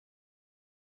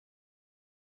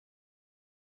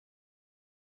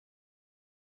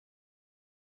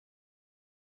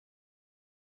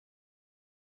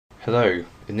Hello,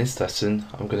 in this lesson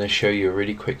I'm going to show you a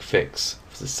really quick fix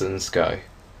for the sun and sky.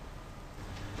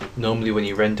 Normally when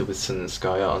you render with sun and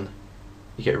sky on,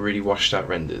 you get really washed out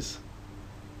renders,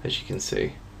 as you can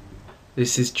see.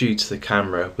 This is due to the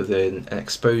camera with an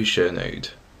exposure node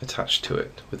attached to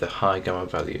it with a high gamma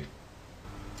value.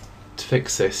 To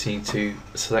fix this you need to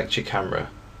select your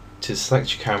camera. To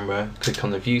select your camera, click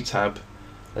on the View tab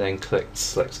and then click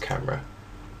Select Camera.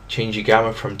 Change your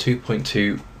gamma from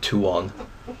 2.2 to 1.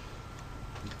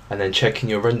 And then check in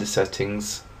your render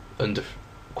settings under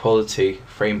quality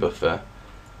frame buffer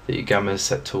that your gamma is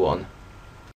set to 1.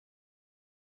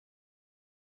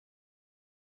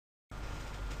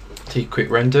 Take a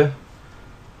quick render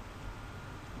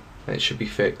and it should be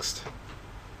fixed.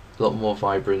 A lot more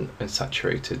vibrant and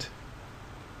saturated.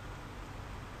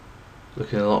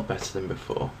 Looking a lot better than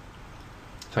before.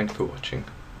 Thank you for watching.